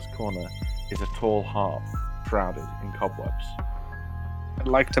southwest corner is a tall harp, shrouded in cobwebs. I'd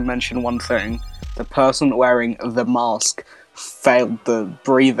like to mention one thing. The person wearing the mask failed the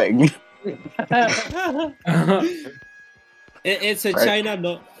breathing. It's a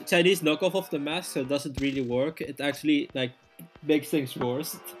Right. Chinese knockoff of the mask, so it doesn't really work. It actually makes things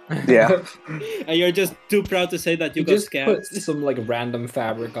worse. Yeah. And you're just too proud to say that you got just put scammed. some like random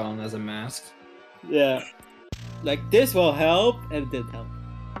fabric on as a mask. Yeah. Like, this will help, and it didn't help.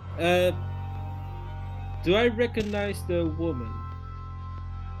 Do I recognize the woman?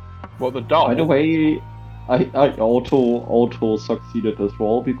 Well, the doll. By the way, I auto succeeded this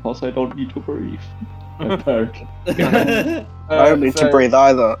roll because I don't need to breathe. Apparently. I don't need to breathe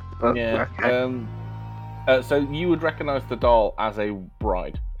either. But, Yeah. okay. So you would recognise the doll as a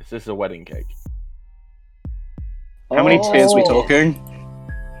bride. This is a wedding cake. How many tiers are we Oh. talking?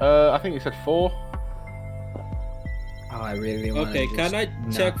 I think you said 4. Oh, I really want. Okay, can I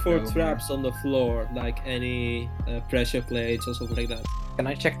check for traps on the floor, like any pressure plates or something like that? Can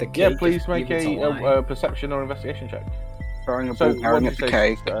I check the cake? Yeah, if please make it's a alive? perception or investigation check. Throwing a So ball carrying what at did the you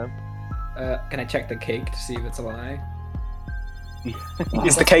say? cake. Can I check the cake to see if it's alive?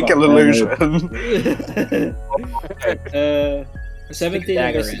 Is the cake an illusion? 17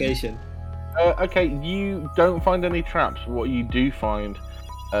 dagger in. investigation. Okay, you don't find any traps. What you do find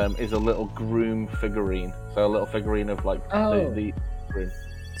is a little groom figurine. So a little figurine of like Oh. the groom.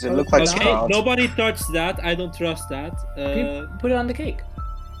 Does it look like Okay, Strahd? nobody touched that. I don't trust that. Put it on the cake.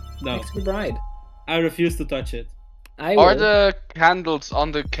 No, Next to the bride. I refuse to touch it. I Are will. the candles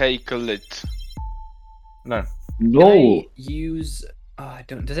on the cake lit? No. Can No. I use. I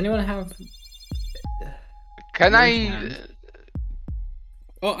don't. Does anyone have? Can Mage I? hand.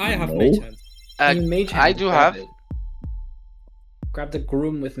 Oh, I have No. mage hand. Uh, Can you mage I hand do grab have. it? Grab the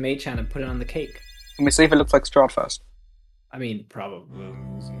groom with mage hand and put it on the cake. Can we see if it looks like Strahd first? I mean, probably.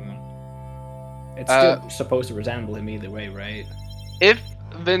 It's Uh, still supposed to resemble him either way, right? If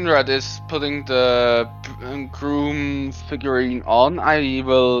Vinrad is putting the groom figurine on, I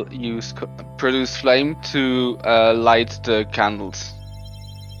will use produce flame to light the candles.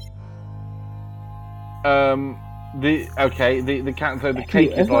 The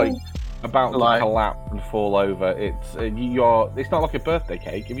cake is like about to Like- collapse and fall over. It's it's not like a birthday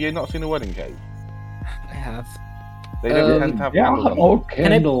cake. Have you not seen a wedding cake? I have. They don't tend to have Yeah, candles on them. more Can I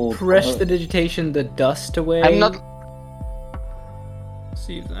candles. press the digitation the dust away? I'm not.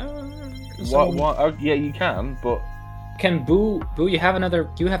 See. What? Oh, yeah, you can, but Can Boo? Boo, you have another.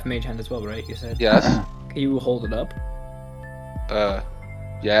 You have mage hand as well, right? You said. Yes. Can you hold it up?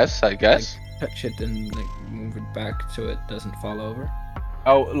 Yes, I guess. Touch it and like move it back so it doesn't fall over.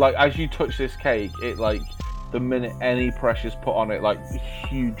 like as you touch this cake, it like the minute any pressure's put on it, like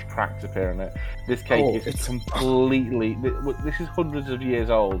huge cracks appear in it. This cake Oh, is it's- completely. This is hundreds of years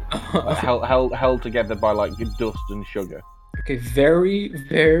old, held together by like dust and sugar. Okay, very,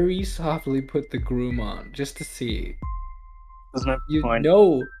 very softly put the groom on just to see. There's no You point.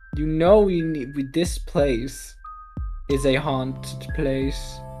 know, you need. This place is a haunted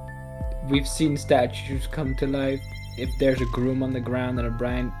place. We've seen statues come to life. If there's a groom on the ground and a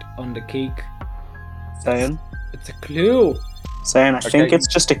bride on the cake, Saying, it's a clue. I think Okay. it's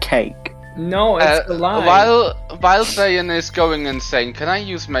just a cake. No, it's a lie. While Zayn is going insane, can I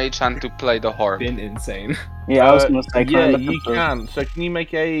use Mage Hand to play the harp? Been insane. Yeah, I was gonna say. Can I Yeah, look you at the- can. So can you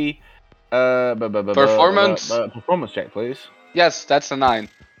make a Performance. performance check, please? Yes, that's a 9.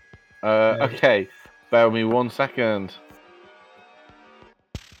 Okay, bear with me 1 second.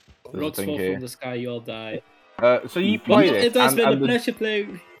 There's a Rocks thing fall here. from the sky, you all die. So you play it, It has been a and pleasure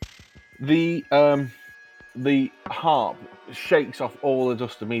playing. the harp shakes off all the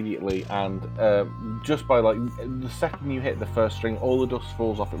dust immediately, and just by like the second you hit the first string, all the dust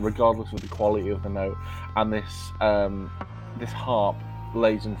falls off it, regardless of the quality of the note. And this harp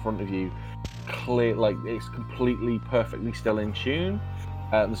lays in front of you, clear, like it's completely perfectly still in tune.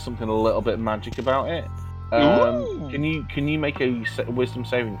 There's something a little bit magic about it. Can you make a wisdom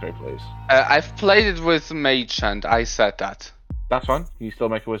saving throw, please? I've played it with Mage Hand. I said that. That's fine. Can you still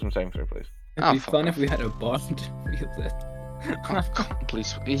make a wisdom saving throw, please? It'd be fun if we had a bond to feel it. Oh, God,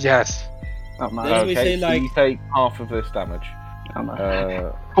 please. Yes. Oh man. Then we say, so like- you take half of this damage. Oh,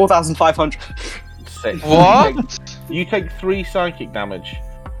 man. 4,500. 6. What? You take 3 psychic damage.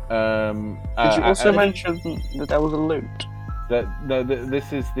 Did you also mention that there was a loot?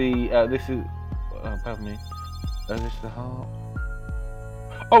 This is the pardon me. This is the heart.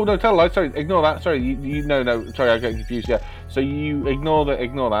 Oh no, tell a lie. Sorry, ignore that. Sorry, no. Sorry, I get confused. Yeah. So you ignore that.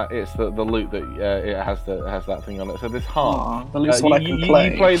 It's the loot that it has that thing on it. So this harp. The loot's what I can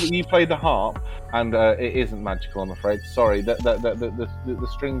play. You play the harp, and it isn't magical. I'm afraid. Sorry. The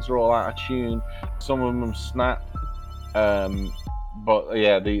strings are all out of tune. Some of them snap. But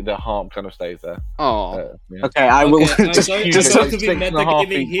yeah, the harp kind of stays there. Oh. Yeah. Okay, I will I'm just going just to be 6.5 metagaming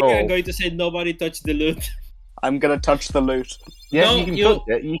feet here. tall. I'm going to say nobody touch the loot. I'm gonna touch the loot. Yeah, No, you can touch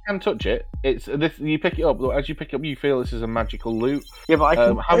it. You can touch it. It's this. You pick it up. As you pick it up, you feel this is a magical loot. Yeah, but I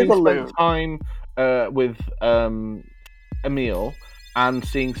can play Having the spent loot. time with Emil and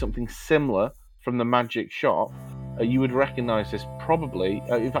seeing something similar from the magic shop, you would recognise this probably.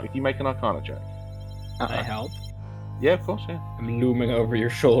 In fact, you make an Arcana check. I help. Yeah, of course. Yeah. I'm looming over your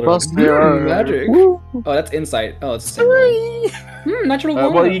shoulder. +0. Magic. Woo. Oh, that's insight. Oh, it's the same roll. Natural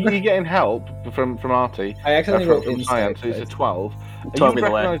one. Well, you're getting help from Artie. I accidentally from wrote insight. science, so it's a 12. 12 You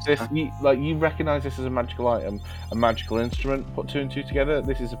either way. recognise this. You recognise this as a magical item, a magical instrument. Put 2 and 2 together.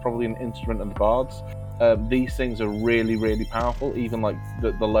 This is probably an instrument of the bards. These things are really, really powerful. Even like the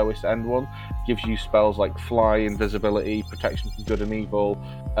lowest end one gives you spells like fly, invisibility, protection from good and evil,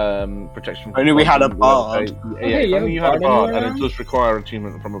 protection. From Only we had a poison, bard. Yeah, Okay, if you only you have had a a bard bard, anywhere and it around? does require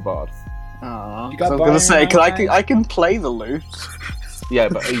attunement from a bard. Aw. You So I got was gonna say, Byron I can play the loot. Yeah,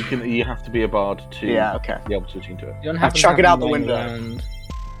 but you have to be a bard to Yeah, okay. be able to attune to it. You don't have to chuck it have out the lying window. around.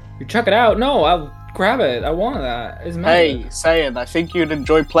 You chuck it out? No, I'll grab it. I want that. It's Hey, magic. saying, I think you'd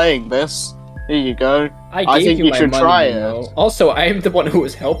enjoy playing this. Here you go. I I gave think you you my should money, try you it. know. Also, I am the one who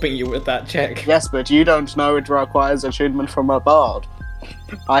was helping you with that check. Yes, but you don't know it requires attunement from a bard.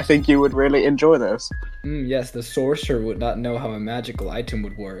 I think you would really enjoy this. Yes, the sorcerer would not know how a magical item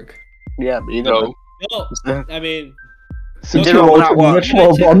would work. Yeah, but you No. No, I mean, Since Okay, you well, rolled that a works.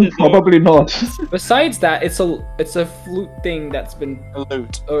 natural one, probably not. Besides that, it's a flute thing that's been a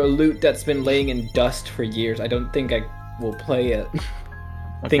loot. or a lute that's been laying in dust for years. I don't think I will play it.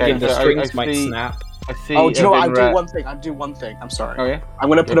 Thinking the so I strings might see- snap. I see. Oh, do you know what? I'll do Vinret- one thing. I'll do one thing. I'm sorry. Oh yeah. I'm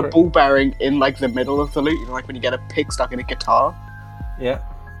gonna put Go a for it. ball bearing in like the middle of the loot. You know, like when you get a pick stuck in a guitar. Yeah.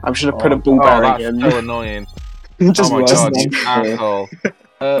 I'm just gonna put a ball Oh, bearing that's in. so annoying. just, Oh my just god, you asshole.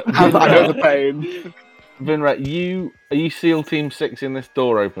 I know the Vinret, pain. Vinret, are you SEAL Team 6 in this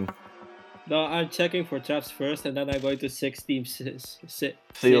door open? no, I'm checking for traps first, and then I'm going to 16.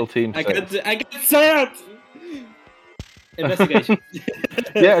 SEAL Team I 6. get sad. Investigation.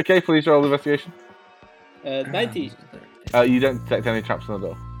 Yeah, okay, please roll investigation. 90. You don't detect any traps on the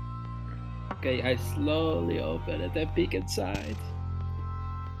door. Okay, I slowly open it and peek inside.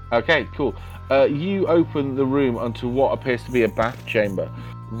 Okay, cool. You open the room onto what appears to be a bath chamber.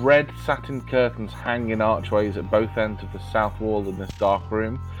 Red satin curtains hang in archways at both ends of the south wall in this dark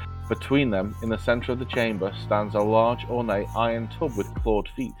room. Between them, in the centre of the chamber, stands a large ornate iron tub with clawed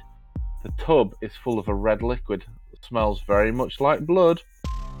feet. The tub is full of a red liquid that smells very much like blood.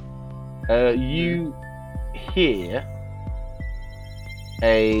 You hear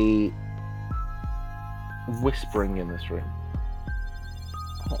a whispering in this room.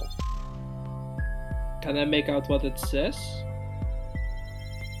 Can I make out what it says?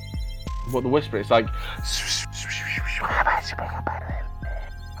 What the whisper is like.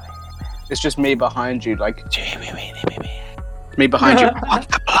 It's just me behind you, like. Me behind you. I want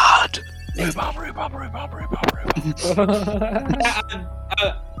the blood.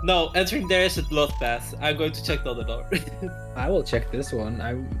 No, entering there is a bloodbath. I'm going to check the other door. I will check this one.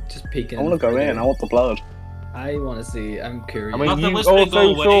 I'm just peeking. I want to go in. I want the blood. I want to see. I'm curious. I mean, Not the you whispering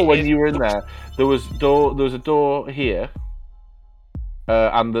also door saw when when it- you were in there. There was a door here,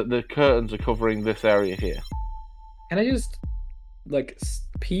 and the curtains are covering this area here. Can I just like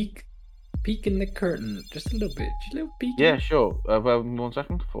peek peek in the curtain, just a little bit, just a little peek. Yeah, sure. 1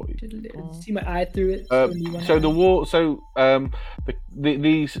 second for you. Just a little, see my eye through it. So the wall,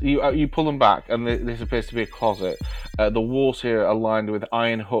 these you pull them back, and this appears to be a closet. The walls here are lined with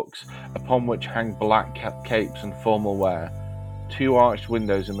iron hooks, upon which hang black capes and formal wear. 2 arched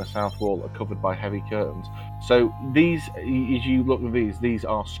windows in the south wall are covered by heavy curtains. So these, as you look at these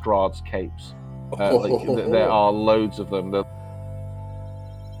are Strahd's capes. There are loads of them.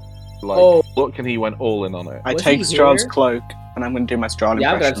 Look, and he went all in on it. I take Strahd's cloak, and I'm going to do my Strahd impression.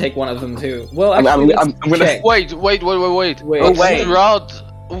 Yeah, I'm going to take one of them too. Well, I'm actually, gonna- Wait. Oh, wait. Strahd,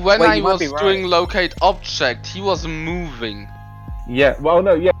 when Wait, I you might was be right. doing locate object, he was moving. Yeah. Well,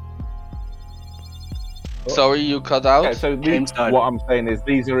 no. Yeah. Sorry, you cut out. Okay, so Game's done. what I'm saying is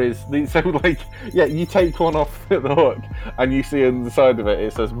these are his. So you take one off the hook, and you see on the side of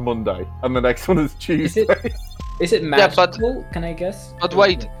it says Monday, and the next one is Tuesday. Is it Yeah, but- magical? Can I guess? But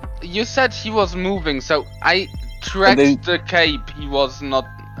wait, you said he was moving, so I tracked the cape he was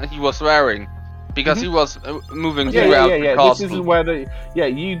wearing, because he was moving throughout the This castle. isn't where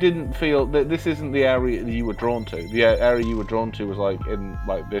you didn't feel that this isn't the area that you were drawn to. The area you were drawn to was in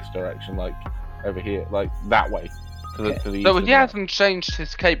this direction, over here, that way. To the So east he of that. hasn't changed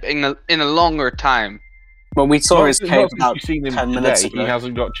his cape in a longer time. Well, we saw his Not cape since about you've seen him 10 minutes today. ago. He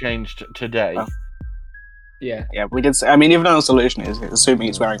hasn't got changed today. Oh. Yeah. Yeah, we did. I mean, even though solution is assuming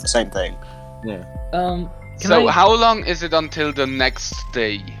he's wearing the same thing. Yeah. Can So I- how long is it until the next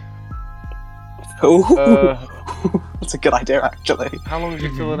day? Ooh, Uh, that's a good idea, actually. How long is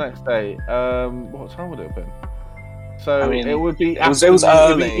it till the next day? What time would it have been? So I mean, it would be. it was afternoon- It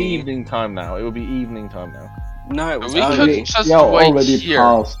would be early. evening time now. It would be evening time now. No, it was We early. could just Yeah, wait already here.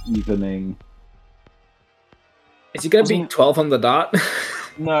 past evening. Is it going to be 12 on the dot?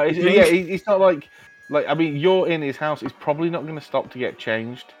 No, it's not like. I mean, you're in his house. He's probably not going to stop to get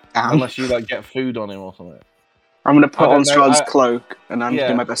changed unless you get food on him or something. I'm going to put I on don't know, Strahd's cloak, and I'm going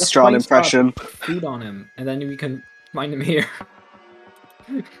to do my best Let's Strahd find impression. Strahd, Food on him, and then we can find him here.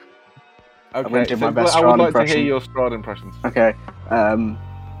 Okay, gonna do my best I would Strahd like impression. to hear your Strahd impressions. Okay.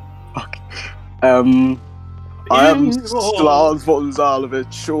 Fuck. I am Strahd von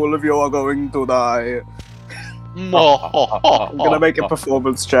Zalovich. All of you are going to die. I'm gonna make a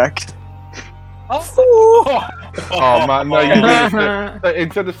performance check. Oh man, no! You did it.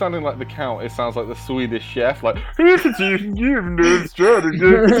 Instead of sounding like the Count, it sounds like the Swedish chef. I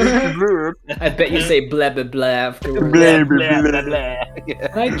bet you say blah blah blah afterwards. Blah, blah, blah, blah.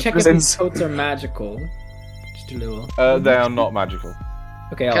 Can I check if these coats are magical? Just a little. They are not magical.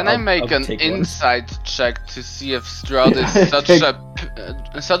 Okay, Can I make an take one. insight check to see if Strahd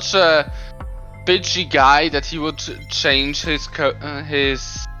is such a bitchy guy that he would change his coat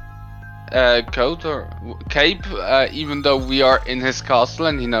or cape, even though we are in his castle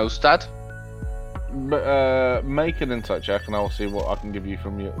and he knows that? But make an insight check, and I will see what I can give you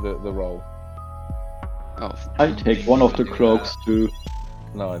from the roll. Oh, I take one of the cloaks too.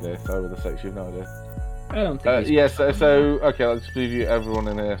 No idea. So with the 6, you've no idea. I don't think. Yeah. So okay. Let's preview everyone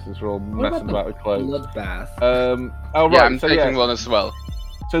in here since we're all messing about with clothes. Bloodbath. Oh right. yeah, I'm so taking one as well.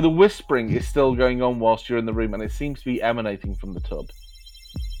 So the whispering is still going on whilst you're in the room, and it seems to be emanating from the tub.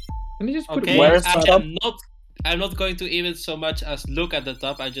 Let me just put Okay, Where's the tub? I'm not going to even so much as look at the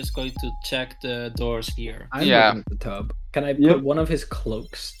tub. I'm just going to check the doors here. I'm Yeah. looking at the tub. Can I Yep. put one of his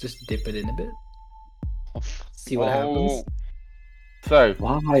cloaks? Just dip it in a bit. See what happens. So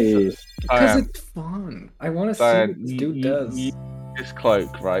Why? Because Cyan, it's fun. I want to see Cyan, what this dude does. this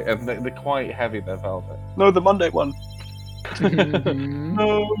cloak, right? And they're quite heavy. They're velvet. No, the Monday one.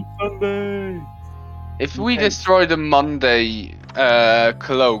 No, Sunday. If we destroy the Monday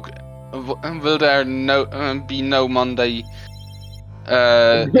cloak, will there be no Monday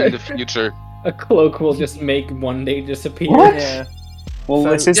in the future? A cloak will just make one day disappear. Yeah. Well, So-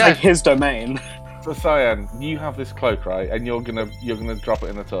 this is Yeah. like his domain. So Cyan, you have this cloak, right? And you're gonna drop it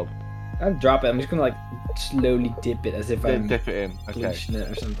in the tub. I'll drop it. I'm just gonna slowly dip it as if I'm Dip it in. Okay. bleaching it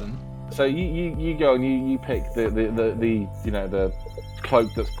or something. So you go and you pick the cloak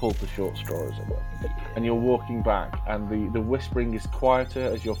that's pulled the short straw, as it were, and you're walking back, and the whispering is quieter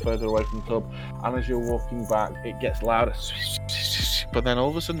as you're further away from the tub, and as you're walking back, it gets louder. But then all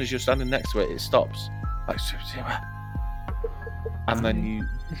of a sudden, as you're standing next to it, it stops, and then you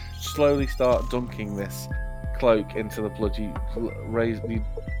slowly start dunking this cloak into the blood. You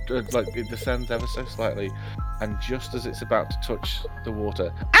it descends ever so slightly, and just as it's about to touch the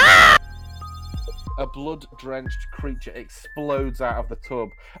water, A blood-drenched creature explodes out of the tub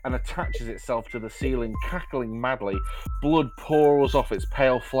and attaches itself to the ceiling, cackling madly. Blood pours off its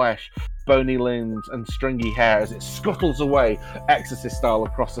pale flesh, bony limbs, and stringy hair as it scuttles away, Exorcist style,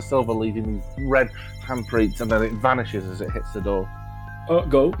 across the silver, leaving these red handprints, and then it vanishes as it hits the door.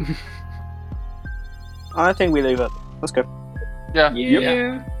 Go. I think we leave it. Let's go.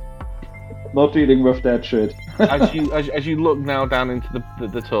 Yeah. Not dealing with that shit. As you look now down into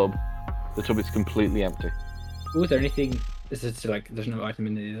the tub is completely empty. Ooh, is there anything? Is it like there's no item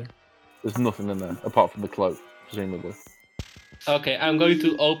in it either? There's nothing in there apart from the cloak, presumably. Okay, I'm going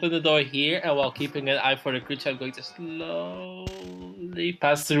to open the door here, and while keeping an eye for the creature, I'm going to slowly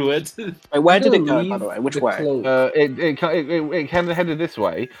pass through it. Wait, where did it go, by the way? Which way? It kind of headed this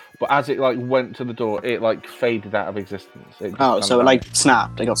way, but as it like went to the door, it like faded out of existence. It just So it like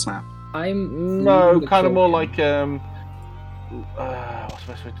snapped. It got snapped. No, kind of more like what's the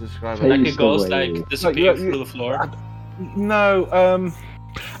best way to describe it? Like a ghost, like disappeared through the floor. No,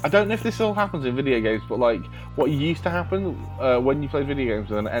 I don't know if this all happens in video games, but like what used to happen when you played video games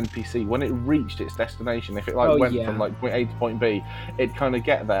with an NPC, when it reached its destination, if it like went from like point A to point B, it'd kind of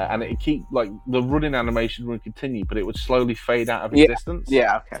get there and it'd keep like the running animation would continue, but it would slowly fade out of existence.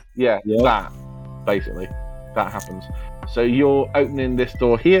 Yeah. Okay. Yeah, that basically that happens. So you're opening this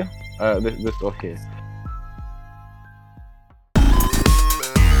door here, this door here.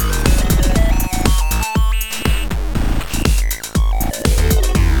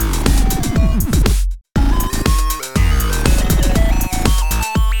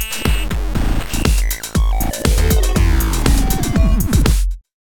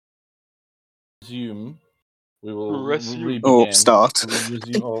 Resume. We will re-begin. Start.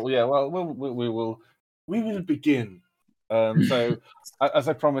 Resume. We will begin. So, as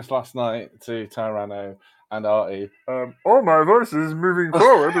I promised last night to Tyrano and Artie, all my voices moving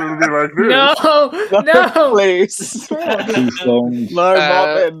forward will be like this. No, please. Please don't. No,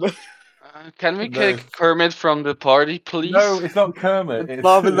 Marvin. Can we kick Kermit from the party, please? No, it's not Kermit. It's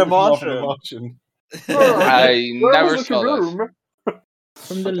Marvin the Marvin Martian. I never saw that.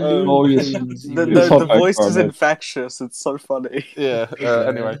 From the The voice is infectious. It's so funny. Yeah.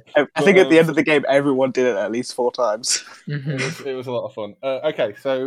 Anyway, I think at the end of the game, everyone did it at least 4 times. it was a lot of fun. Okay, so